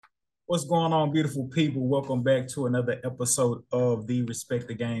What's going on, beautiful people? Welcome back to another episode of the Respect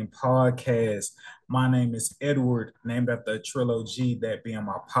the Game podcast. My name is Edward, named after a trilogy, that being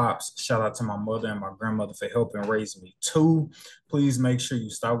my pops. Shout out to my mother and my grandmother for helping raise me too. Please make sure you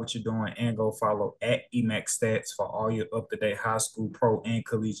stop what you're doing and go follow at Emax Stats for all your up-to-date high school, pro, and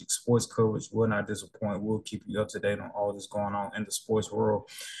collegiate sports coverage. Will not disappoint. We'll keep you up to date on all that's going on in the sports world.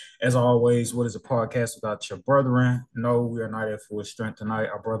 As always, what is a podcast without your brethren? No, we are not at full strength tonight.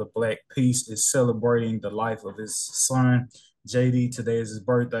 Our brother Black Peace is celebrating the life of his son, JD. Today is his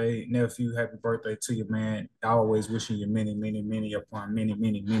birthday. Nephew, happy birthday to you, man. I always wishing you many, many, many upon many,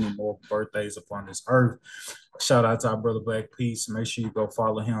 many, many more birthdays upon this earth. Shout out to our brother Black Peace. Make sure you go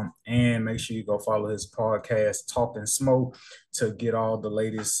follow him and make sure you go follow his podcast, Talk and Smoke, to get all the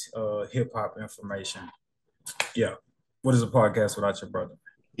latest hip hop information. Yeah. What is a podcast without your brother?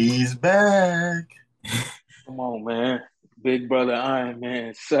 He's back. Come on, man. Big brother Iron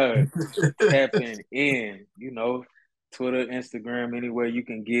Man, sir. Tapping in, Twitter, Instagram, anywhere you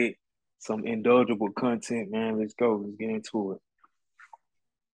can get some indulgible content, man. Let's go. Let's get into it.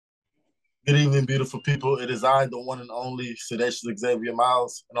 Good evening, beautiful people. It is I, the one and only Sedacious Xavier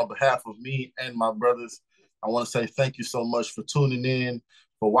Miles. And on behalf of me and my brothers, I want to say thank you so much for tuning in,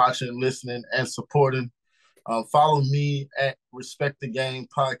 for watching, listening, and supporting. Follow me at Respect the Game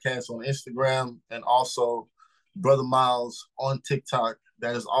Podcast on Instagram and also Brother Miles on TikTok.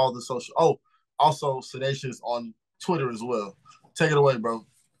 That is all the social. Oh, also Sedacious on Twitter as well. Take it away, bro.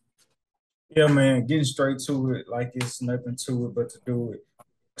 Yeah, man, getting straight to it, like it's nothing to it but to do it.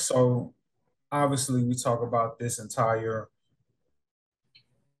 So obviously we talk about this entire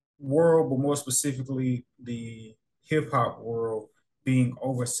world, but more specifically the hip hop world being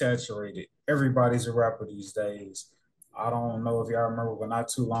oversaturated. Everybody's a rapper these days. I don't know if y'all remember, but not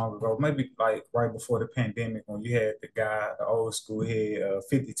too long ago, maybe like right before the pandemic, when you had the guy, the old school head,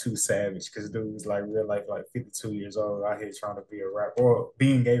 52 Savage, because dude was like real life, like 52 years old out here trying to be a rapper or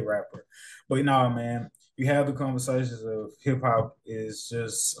being a rapper. But no, man, you have the conversations of hip hop is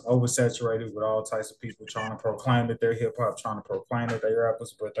just oversaturated with all types of people trying to proclaim that they're hip hop, trying to proclaim that they're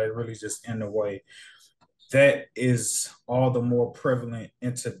rappers, but they really just in the way. That is all the more prevalent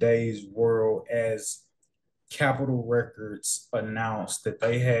in today's world as Capitol Records announced that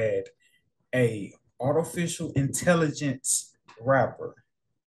they had a artificial intelligence rapper.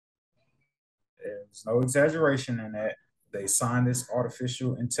 There's no exaggeration in that. They signed this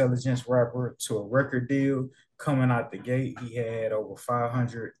artificial intelligence rapper to a record deal. Coming out the gate, he had over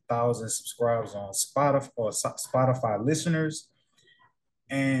 500,000 subscribers on Spotify listeners,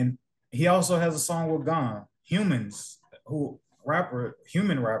 and he also has a song with Gone Humans, who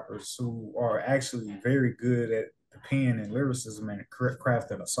human rappers who are actually very good at the pen and lyricism and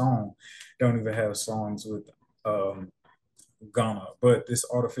crafting a song, don't even have songs with Ghana. But this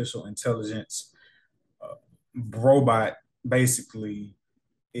artificial intelligence robot basically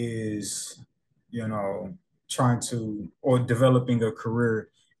is, you know, trying to or developing a career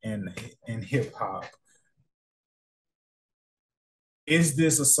in hip hop. Is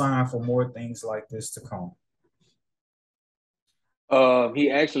this a sign for more things like this to come? He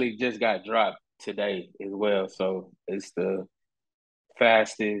actually just got dropped today as well. So it's the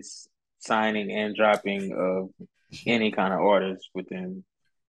fastest signing and dropping of any kind of artist within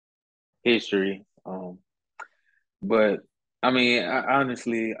history. But I mean,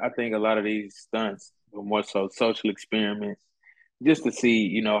 honestly, I think a lot of these stunts were more so social experiments, just to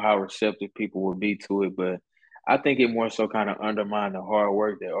see, how receptive people would be to it. But I think it more so kind of undermined the hard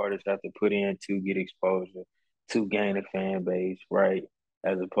work that artists have to put in to get exposure, to gain a fan base, right?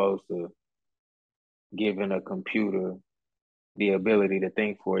 As opposed to giving a computer the ability to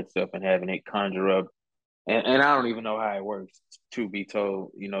think for itself and having it conjure up. And I don't even know how it works, to be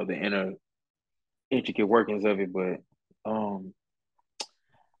told, the inner intricate workings of it, but um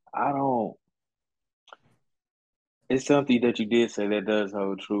I don't it's something that you did say that does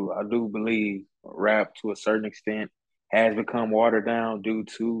hold true. I do believe rap to a certain extent has become watered down due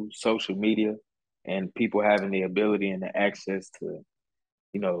to social media and people having the ability and the access to,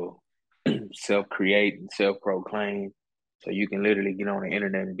 you know, self create and self proclaim. So you can literally get on the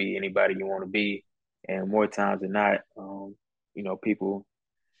internet and be anybody you want to be. And more times than not, people,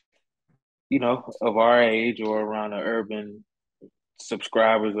 of our age or around the urban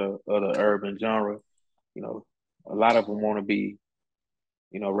subscribers of the urban genre, you know, a lot of them want to be,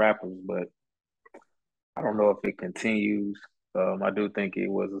 rappers, but I don't know if it continues. I do think it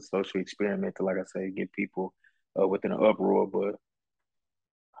was a social experiment to, like I say, get people within an uproar, but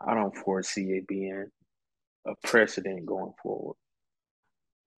I don't foresee it being a precedent going forward.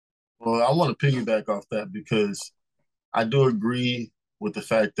 Well, I want to piggyback off that because I do agree with the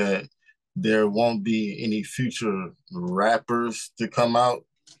fact that there won't be any future rappers to come out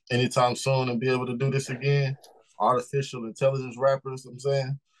anytime soon and be able to do this again. Artificial intelligence rappers, I'm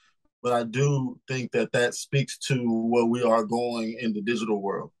saying. But I do think that that speaks to where we are going in the digital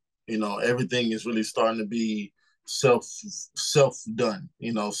world. You know, everything is really starting to be self done.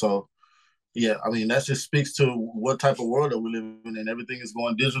 You know, so yeah, I mean that just speaks to what type of world that we live in. Everything is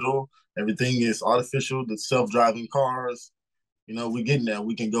going digital. Everything is artificial. The self driving cars. You know, we're getting there.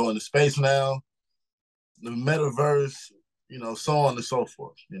 We can go into space now. The metaverse. You know, so on and so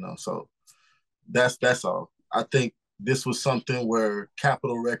forth. You know, so that's all. I think this was something where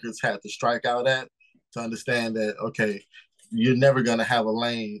Capitol Records had to strike out at to understand that okay, you're never gonna have a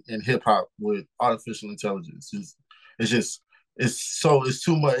lane in hip hop with artificial intelligence. It's just it's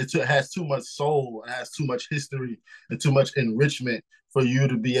too much. It has too much soul. It has too much history and too much enrichment for you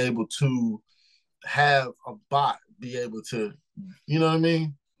to be able to have a bot be able to, you know what I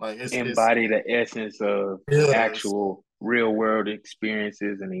mean? Like it's embody the essence of yeah. actual real world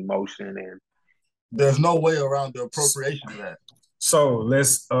experiences and emotion and There's no way around the appropriation of that.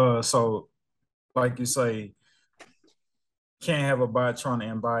 So so like you say, can't have a bot trying to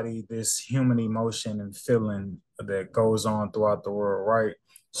embody this human emotion and feeling that goes on throughout the world, right?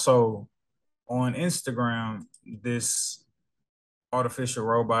 So on Instagram, this artificial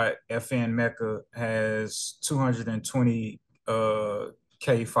robot FN Mecca has 220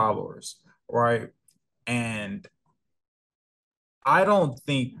 K followers, right? And I don't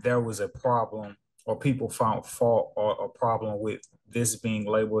think there was a problem or people found fault or a problem with this being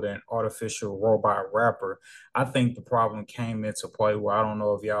labeled an artificial robot rapper. I think the problem came into play where I don't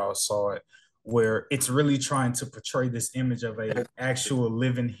know if y'all saw it, where it's really trying to portray this image of a actual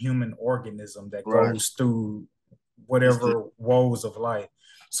living human organism that Right. goes through whatever woes of life.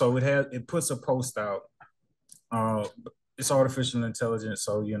 So it puts a post out. Uh, it's artificial intelligence,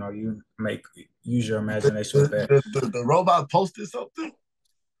 so you know you use your imagination with that. The robot posted something.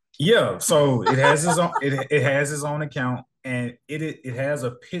 Yeah, so it has its own it has its own account, and it has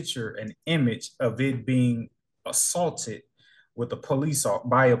a picture, an image of it being assaulted with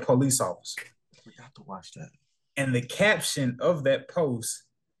by a police officer. I forgot to watch that. And the caption of that post,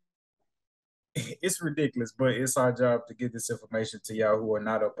 it's ridiculous, but it's our job to get this information to y'all who are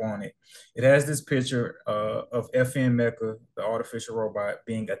not up on it. It has this picture of FN Mecca, the artificial robot,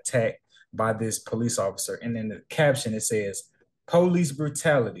 being attacked by this police officer, and in the caption it says, "Police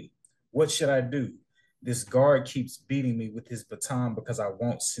brutality. What should I do? This guard keeps beating me with his baton because I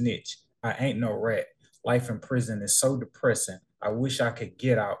won't snitch. I ain't no rat. Life in prison is so depressing. I wish I could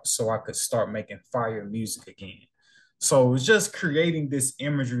get out so I could start making fire music again." So it's just creating this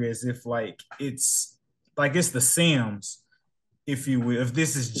imagery as if it's the Sims, if you will. If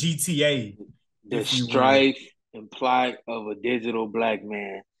this is GTA, the if you will. strife and plight of a digital black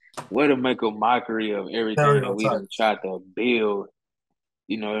man. Way to make a mockery of everything that we done tried to build,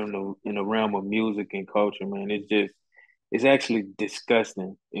 you know, in the realm of music and culture, man. It's actually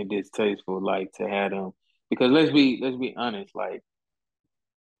disgusting and distasteful, like to have them. Because let's be honest, like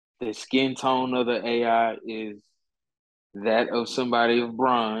the skin tone of the AI is that of somebody of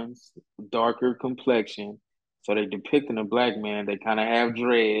bronze, darker complexion. So they depicting a black man. They kind of have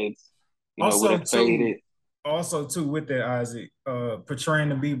dreads, you know, with Also a faded. too with that, Isaac, portraying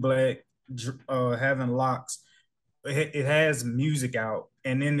to be black, having locks. It has music out,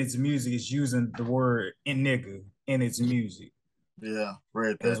 and in its music, it's using the word "in nigga" in its music. Yeah,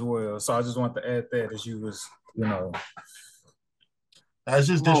 right. As well. So I just want to add that as you was, you know. That's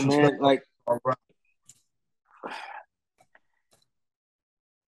just disrespectful. Man, like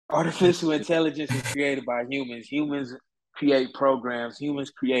artificial intelligence is created by humans. Humans create programs.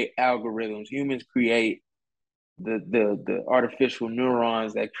 Humans create algorithms. Humans create the artificial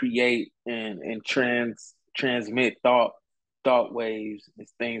neurons that create and transmit thought waves and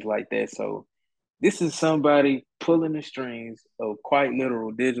things like that. So this is somebody pulling the strings of quite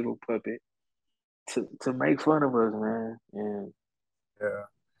literal digital puppet to make fun of us, man. And yeah.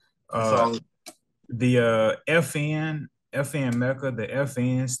 So The FN Mecca, the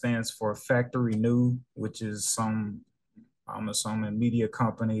FN stands for Factory New, which is I'm assuming media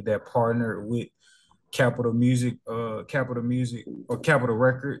company that partnered with Capitol Music or Capitol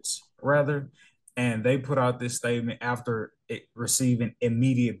Records rather, and they put out this statement after it receiving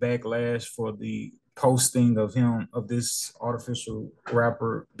immediate backlash for the posting of this artificial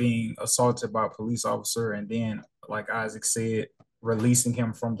rapper being assaulted by a police officer, and then, like Isaac said, releasing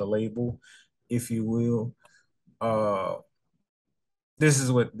him from the label, if you will. Uh, this is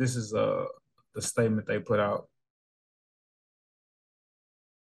the statement they put out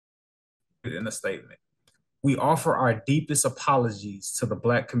in the statement. We offer our deepest apologies to the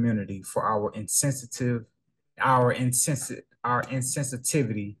Black community for our insensitivity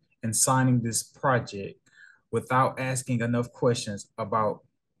in signing this project without asking enough questions about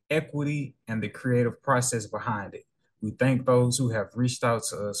equity and the creative process behind it. We thank those who have reached out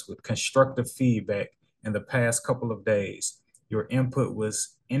to us with constructive feedback in the past couple of days. Your input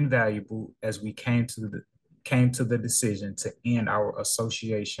was invaluable as we came to the decision to end our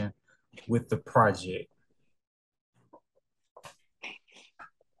association with the project.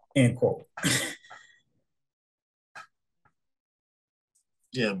 End quote.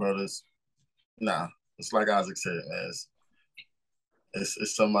 Yeah, brothers. Nah, it's like Isaac said, man.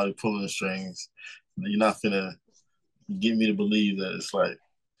 It's somebody pulling the strings. You're not gonna get me to believe that it's like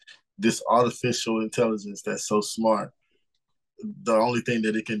this artificial intelligence that's so smart. The only thing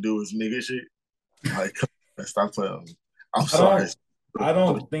that it can do is nigga shit. Like, stop playing. I'm sorry.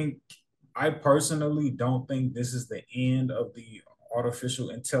 I personally don't think this is the end of the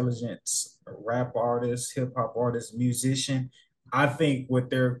artificial intelligence rap artist, hip hop artist, musician. I think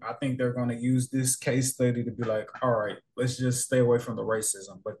they're going to use this case study to be like, all right, let's just stay away from the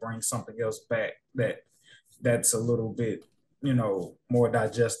racism, but bring something else back that's a little bit, more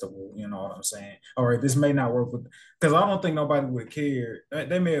digestible. You know what I'm saying? All right, this may not work with because I don't think nobody would care.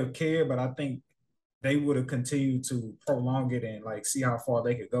 They may have cared, but I think they would have continued to prolong it and like see how far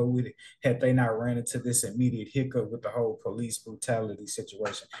they could go with it had they not ran into this immediate hiccup with the whole police brutality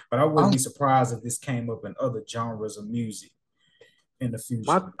situation. But I wouldn't be surprised if this came up in other genres of music in the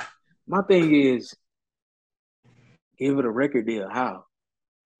future. My thing is, give it a record deal. How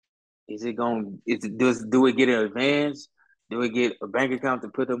is it going? Do it get an advance? Do it get a bank account to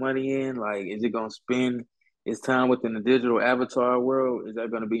put the money in? Like, is it going to spend its time within the digital avatar world? Is that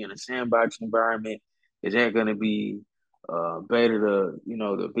going to be in a sandbox environment? Is that going to be beta the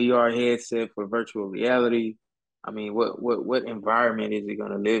VR headset for virtual reality? I mean, what environment is it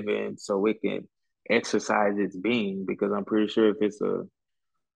going to live in so it can exercise its being? Because I'm pretty sure if it's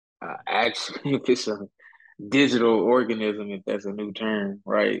if it's a digital organism, if that's a new term,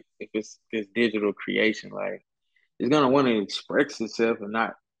 right? If it's this digital creation, like it's gonna want to express itself and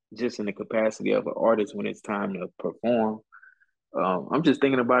not just in the capacity of an artist when it's time to perform. I'm just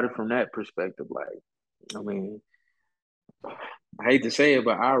thinking about it from that perspective. Like, I mean, I hate to say it,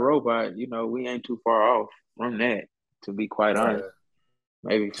 but our robot, we ain't too far off from that, to be quite honest.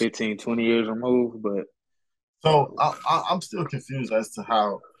 Maybe 15, 20 years removed, but so I'm still confused as to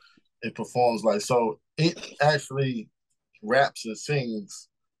how it performs. Like, so it actually raps and sings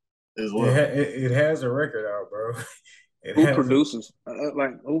as well. It has a record out, bro. Who produces?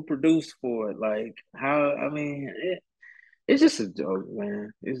 Who produced for it? Like, how? I mean, it's just a joke,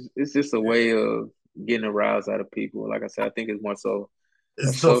 man. It's just a way of getting a rise out of people. Like I said, I think it's more so a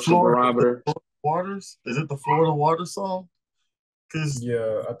social barometer. Waters? Is it the Florida Water song?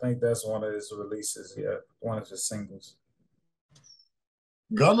 Yeah, I think that's one of his releases. Yeah, one of his singles.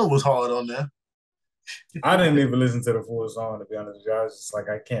 Gunna was hard on there. I didn't even listen to the full song, to be honest with you. I was just like,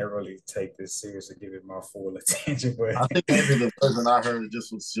 I can't really take this seriously, give it my full attention. But I think maybe the version I heard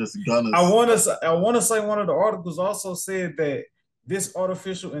was just Gunna's. I want to say one of the articles also said that this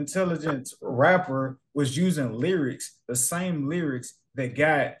artificial intelligence rapper was using the same lyrics that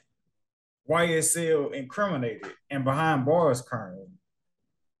got YSL incriminated and behind bars currently.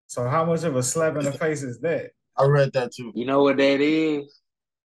 So how much of a slap in the face is that? I read that too. You know what that is?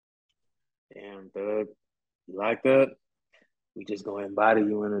 Damn, Doug. You like that? We just gonna embody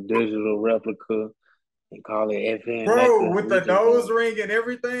you in a digital replica and call it FN. Bro, with the nose ring and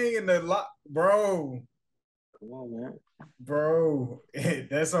everything and the lock, bro. Come on, man. Bro,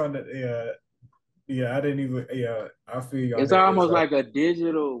 that's on the I didn't even I feel you. It's almost like a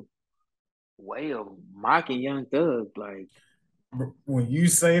digital way of mocking Young Thug. Like, when you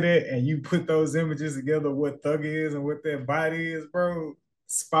say that and you put those images together, what Thug is and what that body is, bro,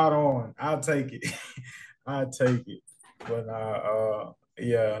 spot on. I'll take it. I'll take it. But now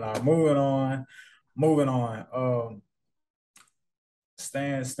moving on.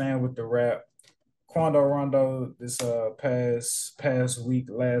 Staying with the rap. Quando Rondo this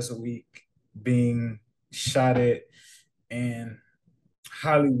last week, being shot at in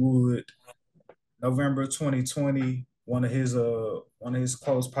Hollywood, November 2020. One of his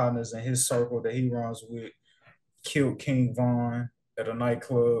close partners in his circle that he runs with killed King Von at a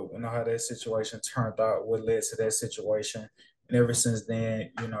nightclub. We know how that situation turned out, what led to that situation. And ever since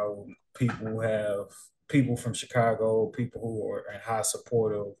then, people from Chicago, people who are in high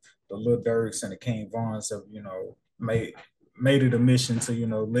support of the Lil Durks and the King Vons have, made it a mission to,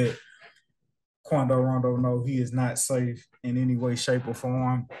 let Quando Rondo know he is not safe in any way, shape, or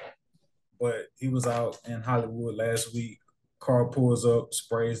form. but he was out in Hollywood last week. Car pulls up,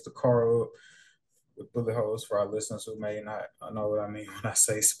 sprays the car up with bullet holes for our listeners who may not know what I mean when I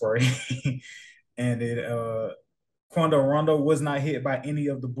say spray. And Quando Rondo was not hit by any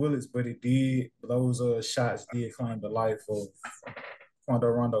of the bullets, but it did. Those shots did claim the life of Quando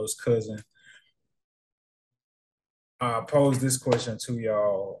Rondo's cousin. I pose this question to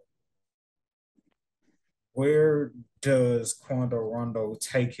y'all. Where does Quando Rondo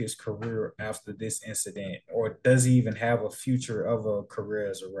take his career after this incident? Or does he even have a future of a career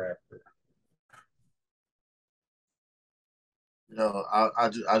as a rapper? I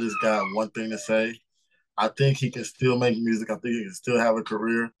just got one thing to say. I think he can still make music. I think he can still have a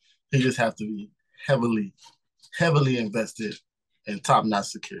career. He just have to be heavily, heavily invested in top-notch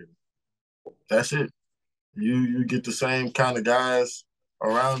security. That's it. You get the same kind of guys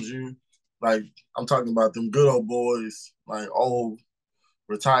around you. Like, I'm talking about them good old boys, like old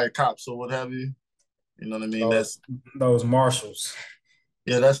retired cops or what have you. You know what I mean? Those marshals.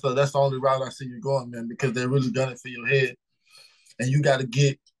 Yeah, that's the only route I see you going, man, because they're really gunning for your head. And you got to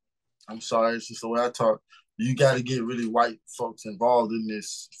get, I'm sorry, it's just the way I talk. You got to get really white folks involved in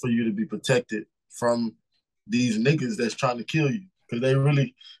this for you to be protected from these niggas that's trying to kill you. Because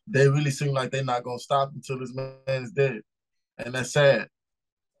they really seem like they're not going to stop until this man is dead. And that's sad.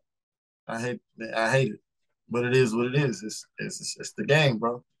 I hate it. But it is what it is. It's the game,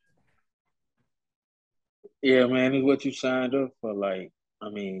 bro. Yeah, man, it's what you signed up for. Like, I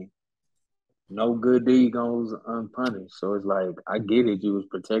mean, no good deed goes unpunished. So it's like I get it. You was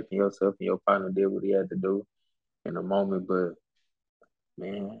protecting yourself, and your partner did what he had to do in the moment. But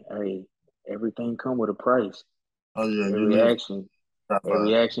man, hey, everything come with a price. Oh yeah, you Every live. action,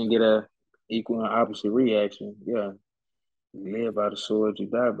 every action get a equal and opposite reaction. Yeah, you live by the sword, you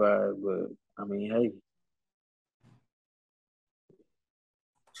die by it. But I mean, hey,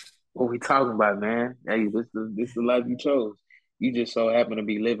 what we talking about, man? Hey, this the life you chose. You just so happen to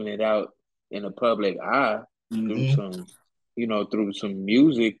be living it out in the public eye through Mm-hmm. some, through some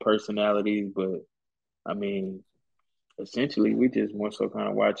music personalities. But I mean, essentially, we just more so kind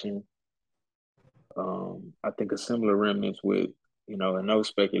of watching. I think a similar remnants with, and no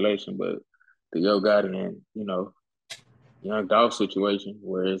speculation, but the Yo Gotti and Young Dolph situation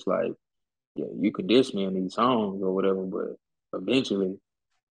where it's like, yeah, you can diss me in these songs or whatever, but eventually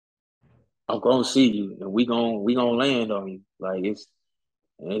I'm gonna see you and we gonna land on you. Like it's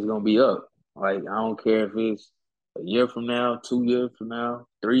gonna be up. Like I don't care if it's a year from now, 2 years from now,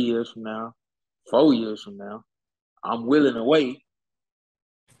 3 years from now, 4 years from now. I'm willing to wait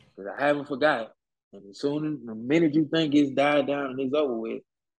because I haven't forgot. And as soon as the minute you think it's died down and it's over with,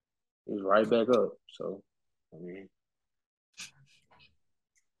 it's right back up. So I mean,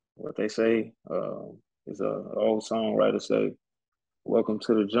 what they say is a old songwriter say, "Welcome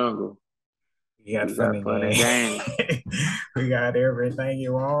to the jungle. You got We fun got and fun and games. games." We got everything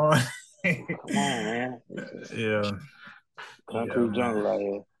you want. Come on, man. Yeah. Yeah, Concrete man. jungle out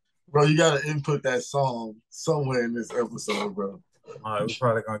here. Bro, you gotta input that song somewhere in this episode, bro. We're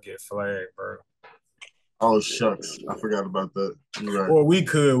probably gonna get flagged, bro. Oh shucks, I forgot about that. You're right. Well, we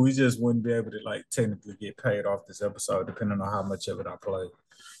could. We just wouldn't be able to like technically get paid off this episode, depending on how much of it I play.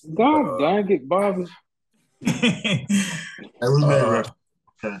 God dang it, Bobby. And we made reference.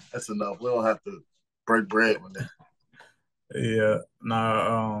 Okay, that's enough. We don't have to break bread with that. Yeah.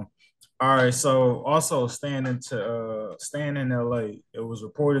 Nah. All right. So also staying in LA, it was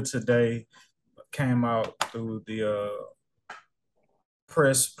reported today, came out through the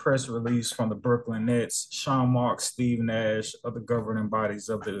press release from the Brooklyn Nets. Sean Marks, Steve Nash, other governing bodies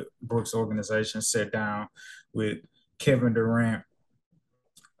of the Brooks organization sat down with Kevin Durant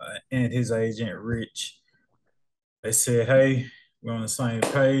and his agent Rich. They said, "Hey, we're on the same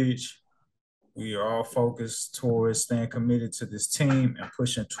page. We are all focused towards staying committed to this team and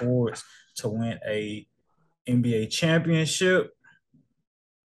pushing towards to win a NBA championship.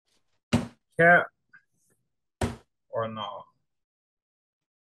 Cap or no?"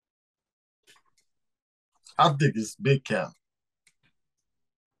 I think it's big cap.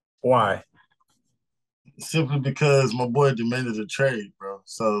 Why? Simply because my boy demanded a trade, bro.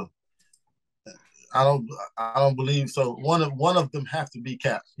 So I don't believe so. One of them have to be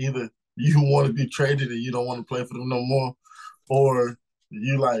cap. Either you want to be traded and you don't want to play for them no more, or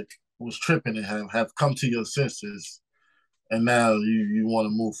you like was tripping and have come to your senses and now you want to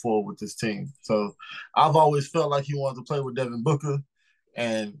move forward with this team. So I've always felt like he wanted to play with Devin Booker,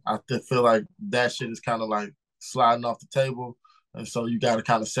 and I feel like that shit is kind of like sliding off the table. And so you got to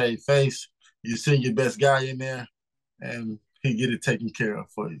kind of save face. You send your best guy in there, and he get it taken care of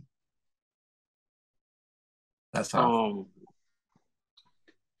for you. That's how. Um,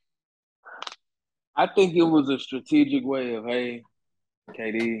 I think it was a strategic way of, hey,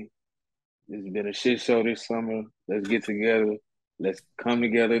 KD, it's been a shit show this summer. Let's get together. Let's come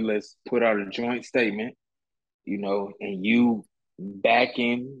together. Let's put out a joint statement, and you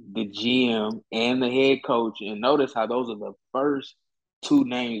backing the GM and the head coach. And notice how those are the first two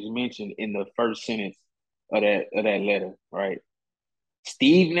names mentioned in the first sentence of that letter, right?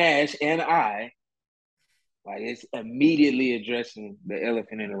 Steve Nash and I, like it's immediately addressing the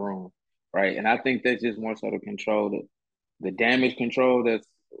elephant in the room, right? And I think that's just more so to control the damage control that's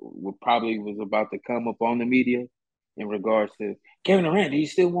what probably was about to come up on the media in regards to Kevin Durant. Do you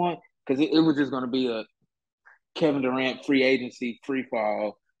still want? Because it was just going to be a Kevin Durant free agency free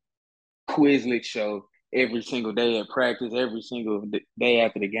fall Quizlet show every single day at practice, every single day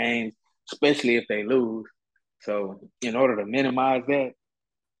after the games, especially if they lose. So, in order to minimize that,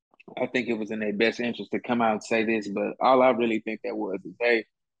 I think it was in their best interest to come out and say this. But all I really think that was is, hey,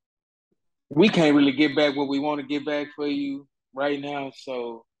 we can't really get back what we want to get back for you right now.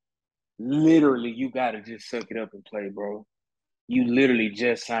 So, literally, you got to just suck it up and play, bro. You literally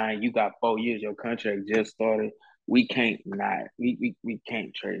just signed. You got 4 years. Your contract just started. We can't not. We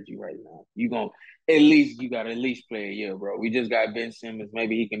can't trade you right now. You got to at least play a year, bro. We just got Ben Simmons.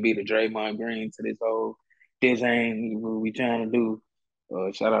 Maybe he can be the Draymond Green to this whole this ain't what we trying to do.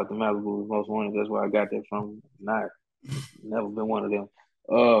 Shout out to Malibu's Most Wanted. That's where I got that from. Not never been one of them.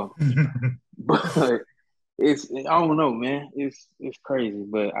 But I don't know, man. It's crazy,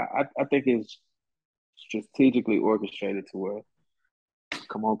 but I think it's strategically orchestrated to where,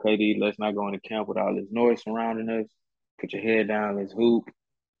 come on, KD, let's not go into camp with all this noise surrounding us. Put your head down, let's hoop.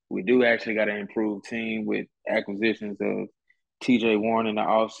 We do actually got an improved team with acquisitions of TJ Warren in the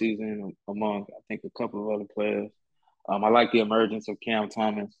offseason, among, I think, a couple of other players. I like the emergence of Cam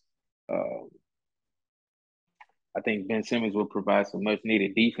Thomas. Uh, I think Ben Simmons will provide some much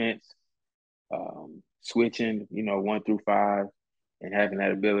needed defense, switching, 1 through 5, and having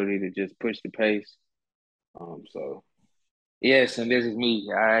that ability to just push the pace. So yes, and this is me.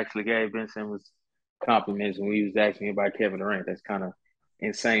 I actually gave Ben Simmons compliments when he was asking me about Kevin Durant. That's kind of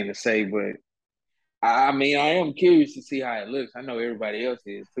insane to say, but I mean, I am curious to see how it looks. I know everybody else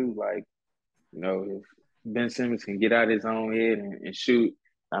is too. Like, if Ben Simmons can get out his own head and shoot,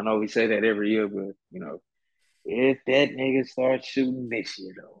 I know we say that every year, but if that nigga starts shooting this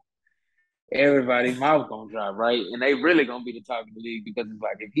year though, everybody's mouth gonna drop, right? And they really gonna be the talk of the league because it's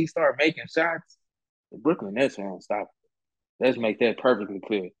like if he start making shots, the Brooklyn Nets are unstoppable. Let's make that perfectly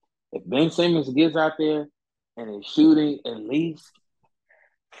clear. If Ben Simmons gets out there and is shooting at least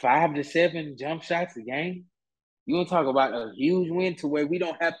 5 to 7 jump shots a game, you want to talk about a huge win to where we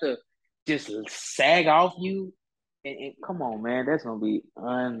don't have to just sag off you. And come on, man, that's gonna be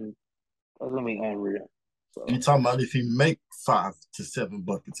unreal. So You talking about if he make 5 to 7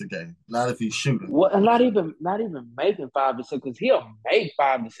 buckets a game, not if he's shooting. well, not even making 5 to 6 because he'll make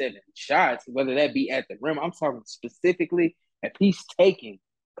 5 to 7 shots, whether that be at the rim. I'm talking specifically if he's taking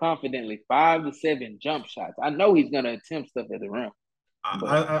confidently 5 to 7 jump shots. I know he's gonna attempt stuff at the rim.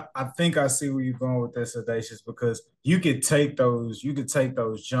 I think I see where you're going with that, Sedacious, because you could take those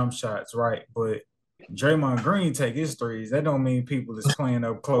jump shots, right? But Draymond Green take his threes. That don't mean people is playing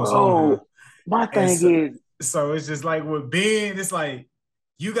up close on him. My And thing is, so it's just like with Ben, it's like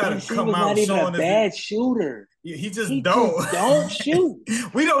you got Ben to come Simmons out not even a showing us bad shooter. he just He don't. just don't shoot.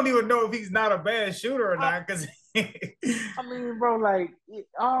 We don't even know if he's not a bad shooter or not because. I mean, bro, like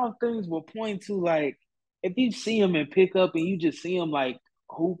all things will point to like if you see him in pickup and you just see him like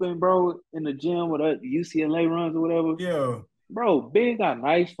hooping, bro, in the gym with UCLA runs or whatever, Yeah, bro, Ben got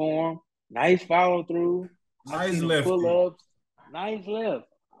nice form, nice follow through. I've nice seen him pull lefty. ups, nice left.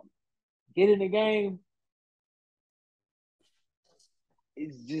 Get in the game,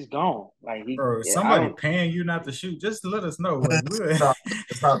 it's just gone. Like Bro, I somebody don't. paying you not to shoot, just let us know. Like,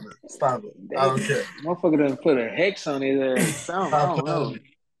 Stop it. I don't care. Motherfucker done put a hex on his ass. Something, I don't know.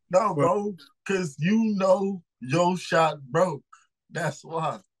 No, but bro, because your shot broke. That's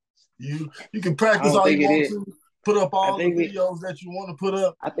why. You can I practice don't all think you it want is. to, put up I all the think it. videos that you want to put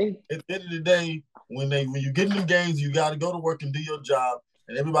up. I think At the end of the day, when you get in the games, you got to go to work and do your job,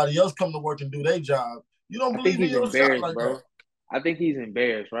 and everybody else come to work and do their job. You don't I think believe in he's your shot embarrassed, like that. bro. I think he's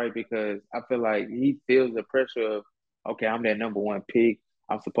embarrassed, right? Because I feel like he feels the pressure of, okay, I'm that number one pick.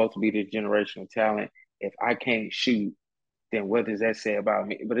 I'm supposed to be this generational talent. If I can't shoot, then what does that say about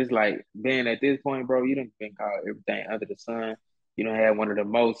me? But it's like, Ben, at this point, bro, you done been called everything under the sun. You don't have one of the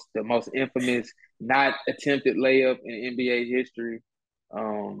most infamous not attempted layup in NBA history.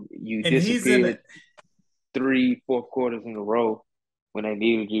 You and he's in disappeared it. 3 4 quarters in a row when they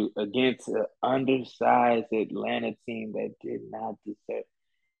needed you against an undersized Atlanta team that did not deserve.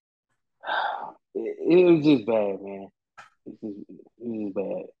 it was just bad, man. It was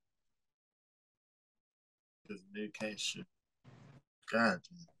bad. Because Nick can't shoot. God,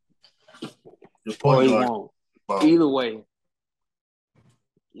 man. Your Or point he guard. won't. Ball. Either way.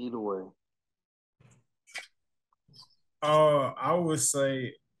 Either way. I would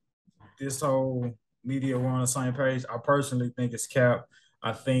say this whole media we're on the same page. I personally think it's cap.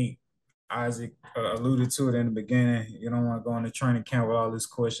 I think Isaac alluded to it in the beginning. You don't want to go into training camp with all these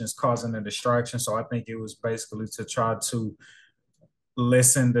questions causing a distraction. So I think it was basically to try to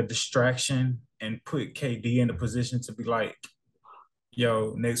lessen the distraction and put KD in the position to be like,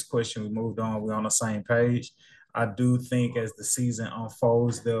 yo, next question, we moved on, we're on the same page. I do think as the season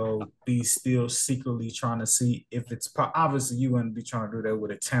unfolds, they'll be still secretly trying to see if it's obviously you wouldn't be trying to do that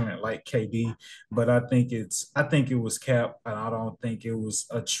with a talent like KD, but I think it was Cap, and I don't think it was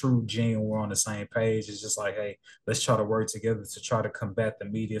a true genuine we're on the same page. It's just like, hey, let's try to work together to try to combat the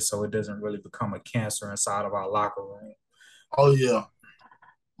media so it doesn't really become a cancer inside of our locker room. Oh yeah,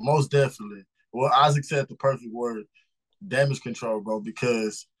 most definitely. Well, Isaac said the perfect word: damage control, bro.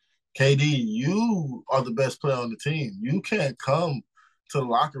 Because KD, you are the best player on the team. You can't come to the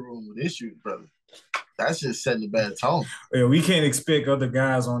locker room with issues, brother. That's just setting a bad tone. Yeah, we can't expect other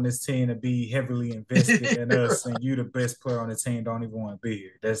guys on this team to be heavily invested in us, and you the best player on the team don't even want to be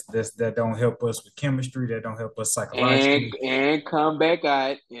here. That don't help us with chemistry. That don't help us psychologically. And come back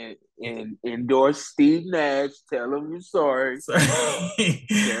out and endorse Steve Nash. Tell him you're sorry.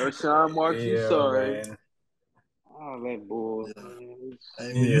 Tell Sean Marks you're sorry. Man. Oh, that bull. Yeah.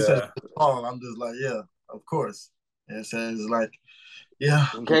 And when you said Paul, I'm just like, yeah, of course. You know what I'm saying? It's like, yeah.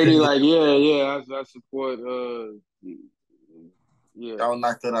 And Katie, like, yeah, I support. Yeah. I'll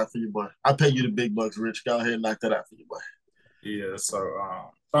knock that out for you, boy. I'll pay you the big bucks, Rich. Go ahead and knock that out for you, boy. Yeah, so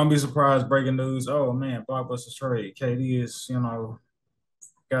don't be surprised. Breaking news. Oh man, blockbuster trade. KD is,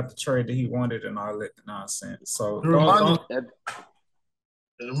 got the trade that he wanted and all that nonsense. So it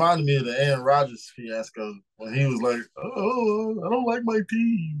reminded me of the Aaron Rodgers fiasco when he was like, "Oh, I don't like my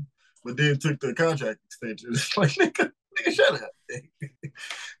team," but then took the contract extension. It's like, nigga, shut up.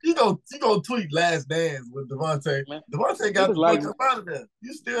 you gonna tweet last dance with Devontae. Devontae got the fuck out of there.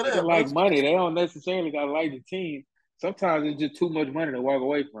 You still there? Like money. They don't necessarily gotta like the team. Sometimes it's just too much money to walk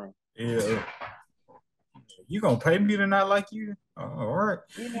away from. Yeah. You gonna pay me to not like you? Oh, all right.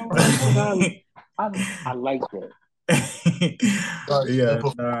 You know what? I like that.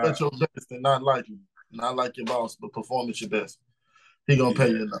 Perform at your best and not like you. Not like your boss, but perform at your best. He gonna pay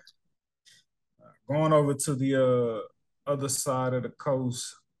you enough. Going over to the other side of the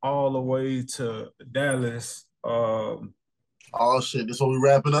coast, all the way to Dallas. Oh shit! This what we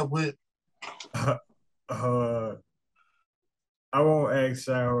wrapping up with. I won't ask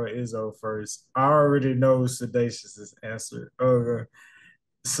Shower Izzo first. I already know Sedacious' answer.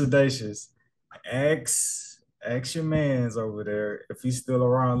 Sedacious, ask your man's over there if he's still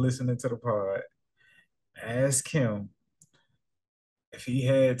around listening to the pod. Ask him if he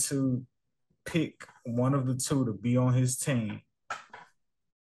had to pick one of the two to be on his team,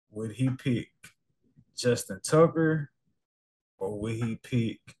 would he pick Justin Tucker or would he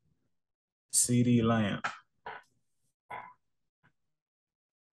pick CeeDee Lamb?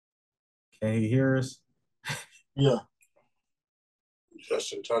 Can he hear us? Yeah.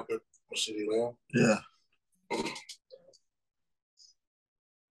 Justin Tucker or CeeDee Lamb? Yeah.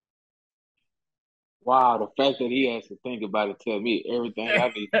 Wow, the fact that he has to think about it tell me everything I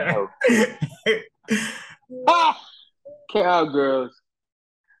need to know. Cowgirls.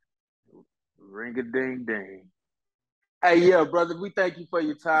 Ring a ding ding. Hey, yeah, brother, we thank you for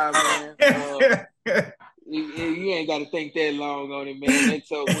your time, man. You ain't got to think that long on it, man. That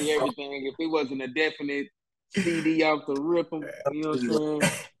told me everything. If it wasn't a definite CD off the rip, you know what I'm saying?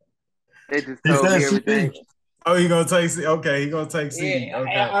 It just told me everything. Oh, he gonna take C? Okay, he gonna take CD. Yeah,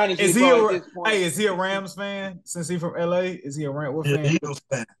 okay. Honestly, is he a Rams fan? Since he's from LA, is he a Rams fan? Eagles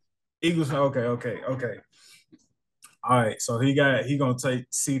fan. Eagles fan. Okay. All right, so he gonna take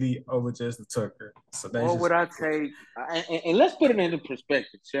CD over Justin Tucker. So what would I take? And let's put it into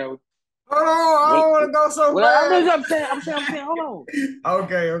perspective, shall we? Hold on, I don't want to go so bad. I'm saying, hold on.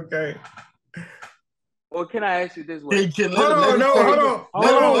 Okay. Or can I ask you this way? Hold on.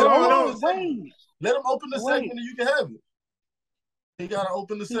 Wait. Let him open the segment and you can have it. He got to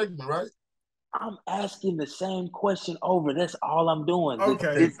open the segment, right? I'm asking the same question over. That's all I'm doing.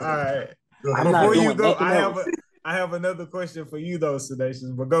 Okay, all right. Before you go, I have another question for you, though,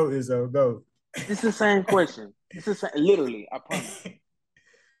 Sedacious. But go, Izzo, go. It's the same question. It's the same, literally, I promise.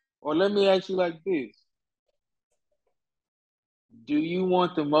 Or let me ask you like this. Do you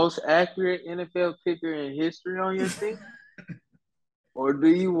want the most accurate NFL picker in history on your team? Or do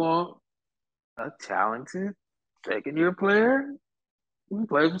you want a talented second-year player who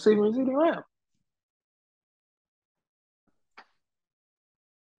plays receiver in CeeDee Lamb.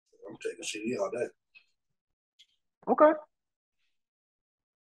 I'm taking CD all day. Okay.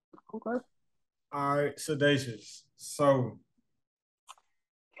 Okay. All right, Sedacious. So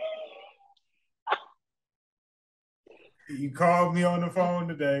you called me on the phone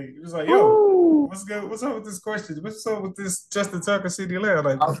today. It was like, yo, Woo! what's good? What's up with this question? What's up with this Justin Tucker CeeDee Lamb?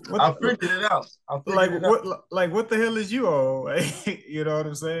 Like, I figured it out. What the hell is you on? You know what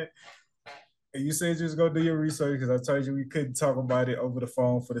I'm saying? And you said you was gonna do your research because I told you we couldn't talk about it over the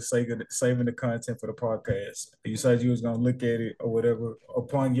phone for the sake of saving the content for the podcast. You said you was gonna look at it or whatever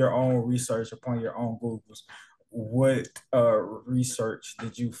upon your own research, upon your own Googles. What research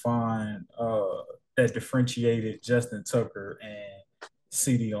did you find that differentiated Justin Tucker and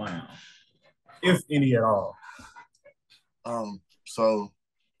CeeDee Lamb, if any at all? So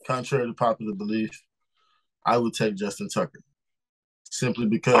contrary to popular belief, I would take Justin Tucker simply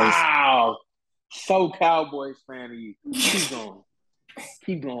because. Wow. So Cowboys fan of you. Keep going.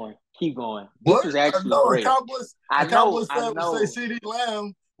 Keep going. Keep going. This is actually great. A Cowboys fan would say CeeDee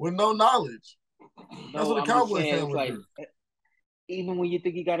Lamb with no knowledge. That's what a Cowboys fan would do. Even when you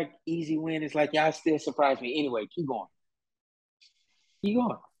think you got an easy win, it's like, y'all still surprise me. Anyway, keep going. Keep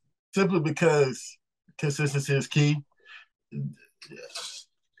going. Simply because consistency is key.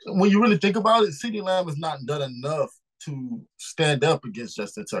 When you really think about it, CeeDee Lamb has not done enough to stand up against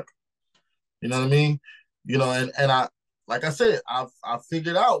Justin Tucker. You know what I mean? You know, and I, like I said, I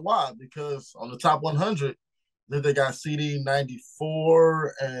figured out why, because on the top 100, then they got CD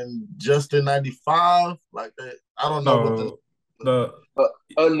 94 and Justin 95, like that. I don't know what the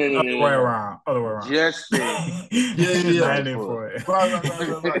other way around. Justin, yeah. 94. Right. So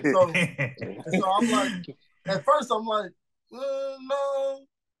I'm like, at first I'm like, no,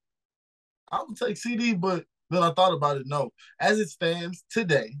 I would take CD, but then I thought about it. No, as it stands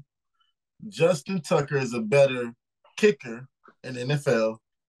today, Justin Tucker is a better kicker in the NFL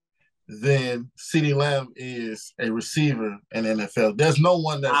than CeeDee Lamb is a receiver in the NFL. There's no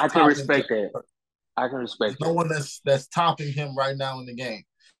one that's I can respect that. I can respect that. No one that's topping him right now in the game.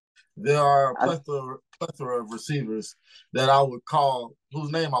 There are a plethora of receivers that I would call, whose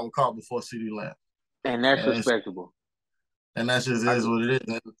name I would call before CeeDee Lamb. And that's respectable. And that just is what it is.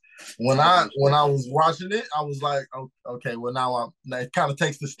 And when I was watching it, I was like, okay, well now it kind of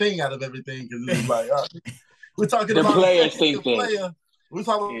takes the sting out of everything because it's like we're talking about a second-year player. We're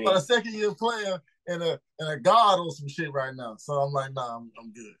talking about a second-year player and a god on some shit right now. So I'm like, nah, I'm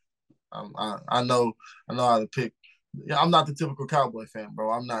good. I know how to pick. Yeah, I'm not the typical Cowboy fan,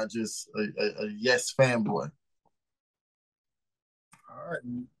 bro. I'm not just a yes fanboy. All right.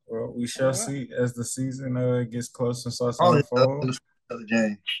 Well, we shall see as the season gets closer and starts to unfold. The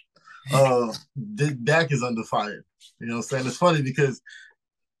game. Dak is under fire. You know what I'm saying? It's funny because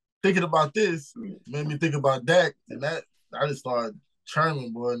thinking about this made me think about Dak, and that I just started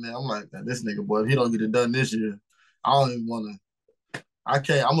churning, boy. And then I'm like, this nigga, boy, if he don't get it done this year, I don't even want to. I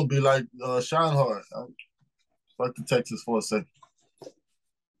can't. I'm gonna be like Sean Hart. Fuck the Texans for a second.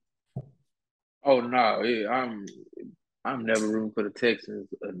 Oh no, I'm never rooting for the Texans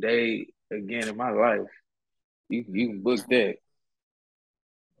a day again in my life. You can book that.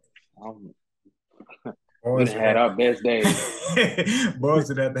 We had our best days. Boys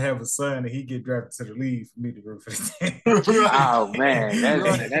would have to have a son and he get drafted to the league for me to root for the team. Oh man,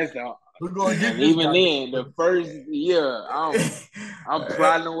 that's the. We're going to get even then, the first year, I'm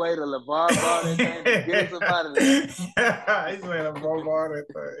plotting away to LeVar Ball that thing to get us out of there. He's saying LeVar Ball that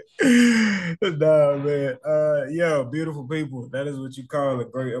thing. Nah, man. Yo, beautiful people. That is what you call a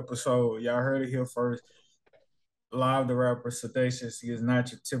great episode. Y'all heard it here first. Live the rapper Sedacious. He is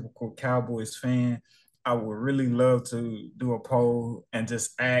not your typical Cowboys fan. I would really love to do a poll and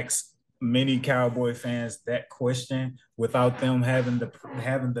just ask many Cowboy fans that question without them having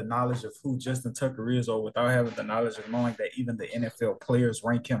the knowledge of who Justin Tucker is, or without having the knowledge of knowing that even the NFL players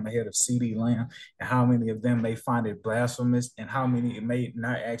rank him ahead of CeeDee Lamb, and how many of them may find it blasphemous, and how many it may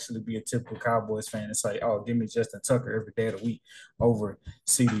not actually be a typical Cowboys fan and say, oh, give me Justin Tucker every day of the week over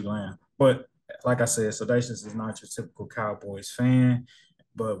CeeDee Lamb. But like I said, Sedacious is not your typical Cowboys fan,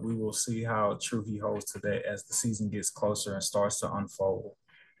 but we will see how true he holds to that as the season gets closer and starts to unfold.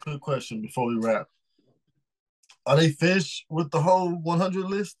 Good question before we wrap. Are they finished with the whole 100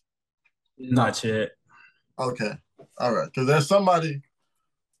 list? Not yet. Okay. All right. Because there's somebody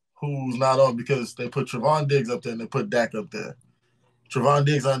who's not on because they put Trevon Diggs up there and they put Dak up there. Trevon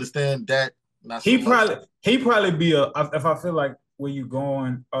Diggs, I understand. Dak, not so much. He probably be if I feel like where you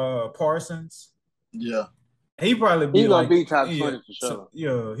going, Parsons. Yeah. He probably be He's gonna like, be top yeah, 20 for sure.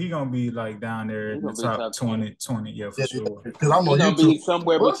 yeah, he gonna be like down there He's in the gonna be top top 20, yeah, for Yeah, sure. because I'm He's on gonna YouTube. be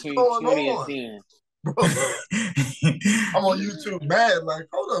somewhere What's between going 20 and on, 10. bro? I'm on YouTube mad. Like,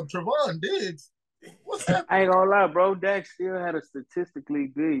 hold up, Trevon Diggs. What's happening? I ain't gonna lie, bro. Dak still had a statistically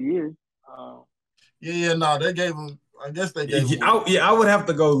good year. No, they gave him. I guess they gave him. I would have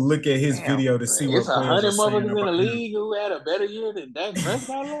to go look at his Damn, video to see it's what players 100 are saying motherfuckers in the about him. league who had a better year than Dak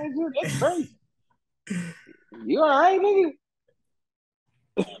Prescott last year. That's crazy. You all right,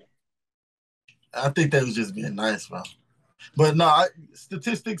 nigga? I think they was just being nice, bro. But no,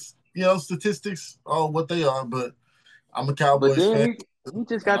 statistics are what they are. But I'm a But Cowboys fan. then he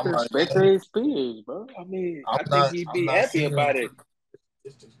just got the I'm like, respect of his peers, bro. I mean, I think he'd be happy about it.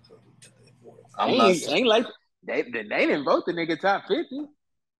 Ain't like they didn't vote the nigga top 50.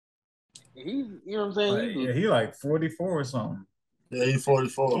 He's, you know what I'm saying? Yeah, he like 44 or something. Yeah, he's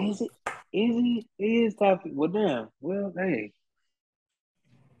 44. Is he? He is top. Well, damn. Well, hey.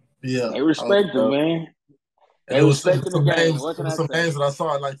 Yeah. They respect him, man. And They there was respect some the game. games. What There can was I some say? games that I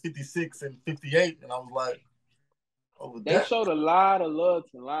saw at like 56 and 58, and I was like, They showed a lot of love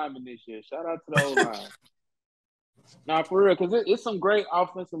to linemen this year. Shout out to the O-line. Nah, for real, because it's some great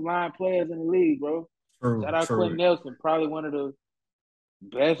offensive line players in the league, bro. Shout out Quentin Nelson, probably one of the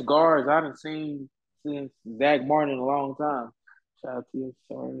best guards I done seen since Zach Martin in a long time. Shout out to you.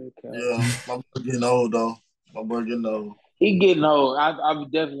 Sorry, yeah, my boy getting old, though. My boy getting old. He getting old. I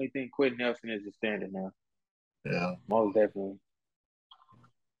would definitely think Quentin Nelson is the standard now. Yeah. Most definitely.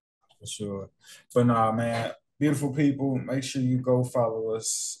 For sure. But nah, man, beautiful people, make sure you go follow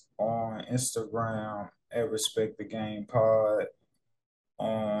us on Instagram at Respect the Game Pod,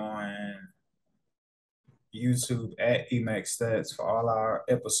 on YouTube at Emax Stats for all our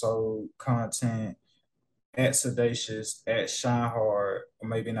episode content, at Sedacious, at Shine Hard, or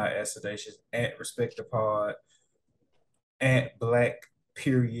maybe not at Sedacious, at Respect the Pod, at Black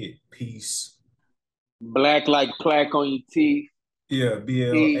Period Peace. Black like plaque on your teeth. Yeah,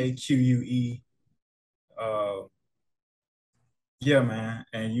 BLAQUE. Yeah, man.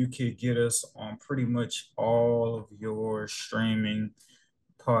 And you can get us on pretty much all of your streaming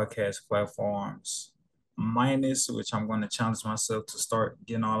podcast platforms, minus which I'm going to challenge myself to start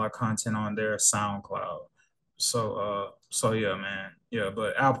getting all our content on there, SoundCloud. So yeah, man. Yeah,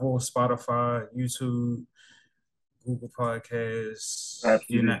 but Apple, Spotify, YouTube, Google Podcasts,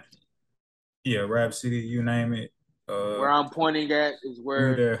 Rhapsody, you name it. Where I'm pointing at is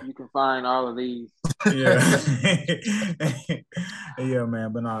where you can find all of these. Yeah. Yeah,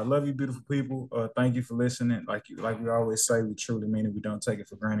 man. But I love you, beautiful people. Thank you for listening. Like we always say, we truly mean it. We don't take it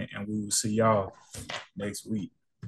for granted. And we will see y'all next week.